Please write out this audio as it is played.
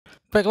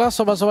Baiklah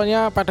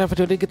sobat-sobatnya, pada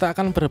video ini kita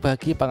akan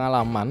berbagi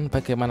pengalaman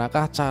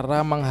bagaimanakah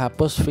cara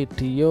menghapus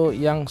video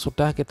yang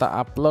sudah kita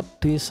upload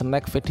di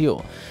snack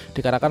video.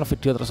 Dikarenakan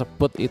video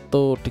tersebut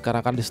itu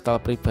dikarenakan di setel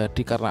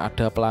pribadi karena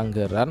ada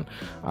pelanggaran,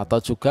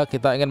 atau juga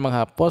kita ingin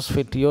menghapus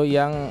video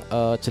yang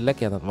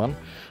jelek ya teman-teman.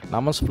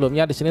 Namun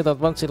sebelumnya di sini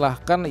teman-teman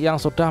silahkan yang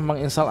sudah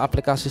menginstal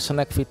aplikasi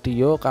snack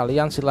video,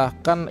 kalian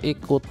silahkan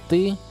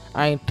ikuti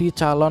ID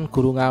Calon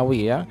Guru Ngawi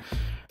ya.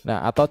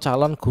 Nah, atau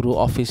Calon Guru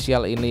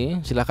official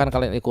ini silahkan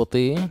kalian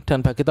ikuti. Dan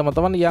bagi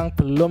teman-teman yang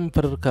belum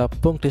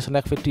bergabung di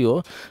snack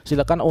video,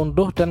 silahkan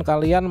unduh dan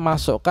kalian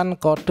masukkan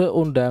kode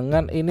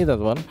undangan ini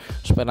teman-teman,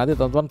 supaya nanti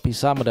teman-teman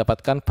bisa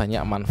mendapatkan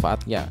banyak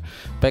manfaatnya.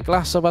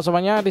 Baiklah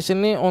sobat-sobatnya, di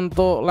sini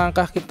untuk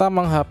langkah kita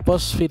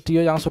menghapus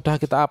video yang sudah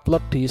kita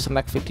upload di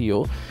snack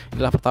video.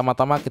 Inilah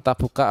pertama-tama kita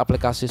buka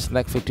aplikasi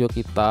snack video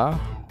kita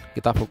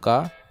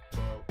buka.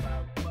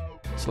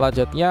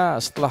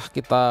 Selanjutnya setelah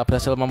kita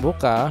berhasil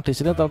membuka, di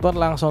sini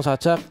teman-teman langsung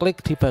saja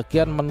klik di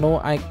bagian menu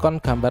ikon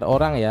gambar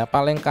orang ya,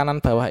 paling kanan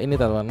bawah ini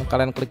teman-teman.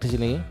 Kalian klik di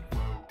sini.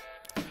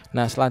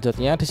 Nah,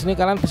 selanjutnya di sini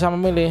kalian bisa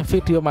memilih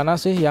video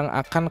mana sih yang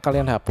akan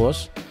kalian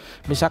hapus.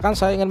 Misalkan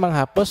saya ingin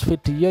menghapus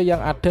video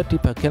yang ada di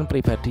bagian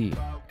pribadi.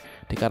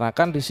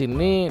 Dikarenakan di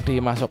sini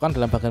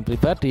dimasukkan dalam bagian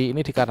pribadi,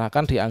 ini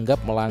dikarenakan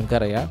dianggap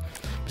melanggar ya.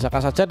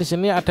 Misalkan saja di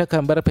sini ada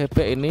gambar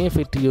bebek ini,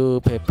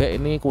 video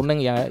bebek ini kuning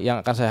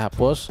yang akan saya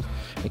hapus.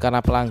 Ini karena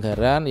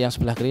pelanggaran, yang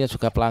sebelah kirinya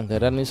juga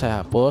pelanggaran, ini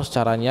saya hapus.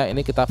 Caranya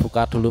ini kita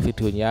buka dulu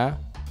videonya.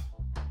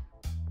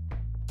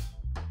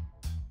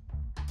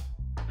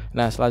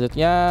 Nah,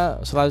 selanjutnya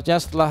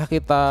setelah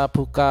kita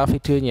buka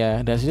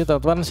videonya, dan sini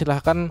teman-teman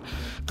silahkan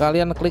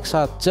kalian klik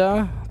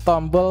saja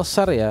tombol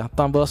share ya,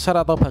 tombol share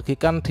atau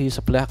bagikan di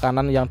sebelah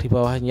kanan yang di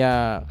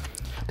bawahnya.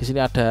 Di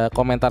sini ada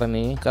komentar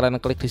ini, kalian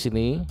klik di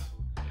sini.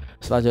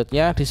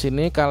 Selanjutnya di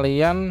sini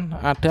kalian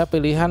ada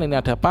pilihan, ini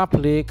ada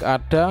public,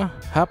 ada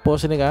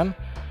hapus ini kan.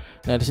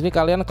 Nah, di sini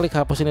kalian klik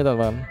hapus ini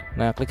teman-teman.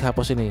 Nah, klik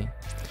hapus ini.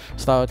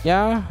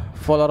 Selanjutnya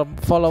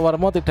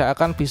followermu tidak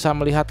akan bisa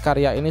melihat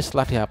karya ini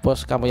setelah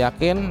dihapus. Kamu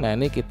yakin? Nah,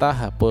 ini kita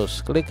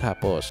hapus, klik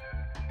hapus.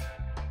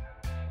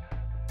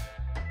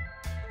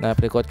 Nah,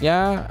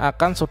 berikutnya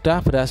akan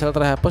sudah berhasil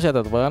terhapus ya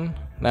teman-teman.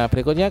 Nah,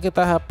 berikutnya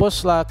kita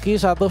hapus lagi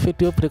satu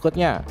video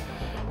berikutnya.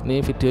 Ini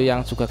video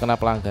yang juga kena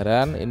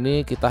pelanggaran,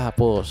 ini kita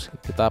hapus.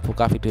 Kita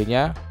buka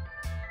videonya.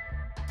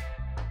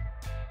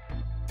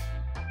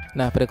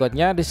 Nah,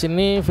 berikutnya di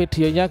sini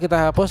videonya kita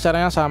hapus,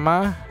 caranya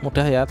sama,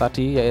 mudah ya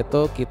tadi,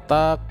 yaitu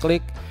kita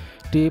klik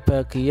di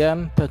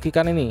bagian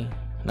bagikan ini.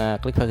 Nah,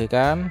 klik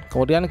bagikan,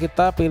 kemudian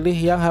kita pilih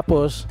yang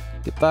hapus.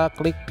 Kita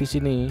klik di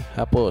sini,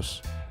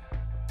 hapus.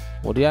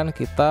 Kemudian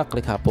kita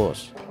klik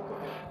hapus.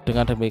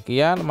 Dengan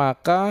demikian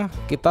maka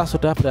kita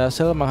sudah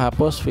berhasil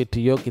menghapus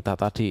video kita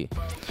tadi.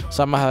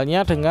 Sama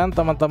halnya dengan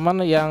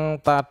teman-teman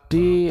yang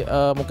tadi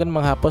mungkin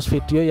menghapus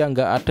video yang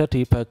enggak ada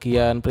di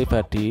bagian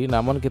pribadi,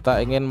 namun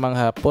kita ingin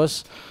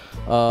menghapus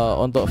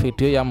untuk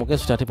video yang mungkin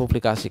sudah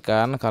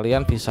dipublikasikan.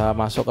 Kalian bisa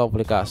masuk ke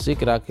aplikasi,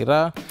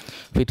 kira-kira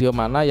video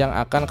mana yang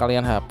akan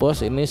kalian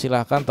hapus. Ini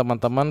silahkan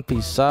teman-teman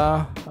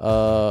bisa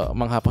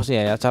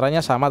menghapusnya ya.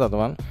 Caranya sama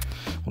teman-teman.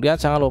 Kemudian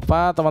jangan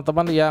lupa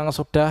teman-teman yang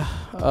sudah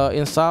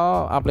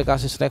install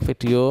aplikasi snack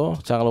video,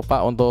 jangan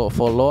lupa untuk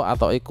follow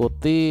atau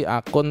ikuti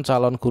akun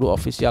Calon Guru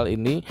official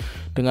ini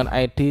dengan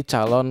ID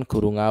Calon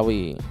Guru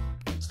Ngawi.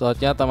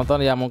 Selanjutnya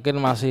teman-teman yang mungkin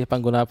masih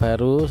pengguna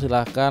baru,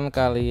 silahkan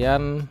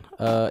kalian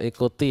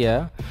ikuti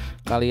ya.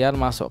 Kalian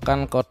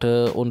masukkan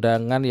kode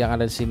undangan yang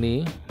ada di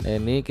sini. Nah,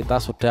 ini kita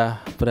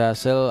sudah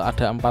berhasil,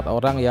 ada 4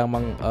 orang yang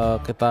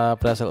kita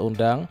berhasil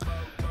undang.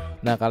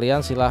 Nah, kalian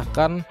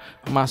silahkan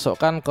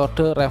masukkan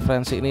kode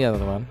referensi ini ya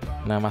teman-teman.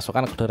 Nah,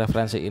 masukkan kode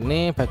referensi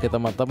ini bagi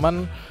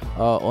teman-teman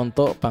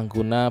untuk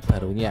pengguna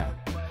barunya.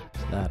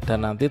 Nah,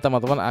 dan nanti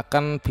teman-teman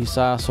akan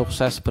bisa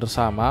sukses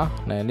bersama.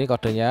 Nah, ini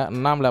kodenya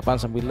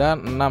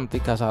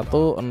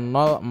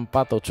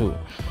 689631047.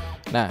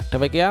 Nah,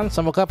 demikian,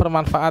 semoga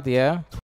bermanfaat ya.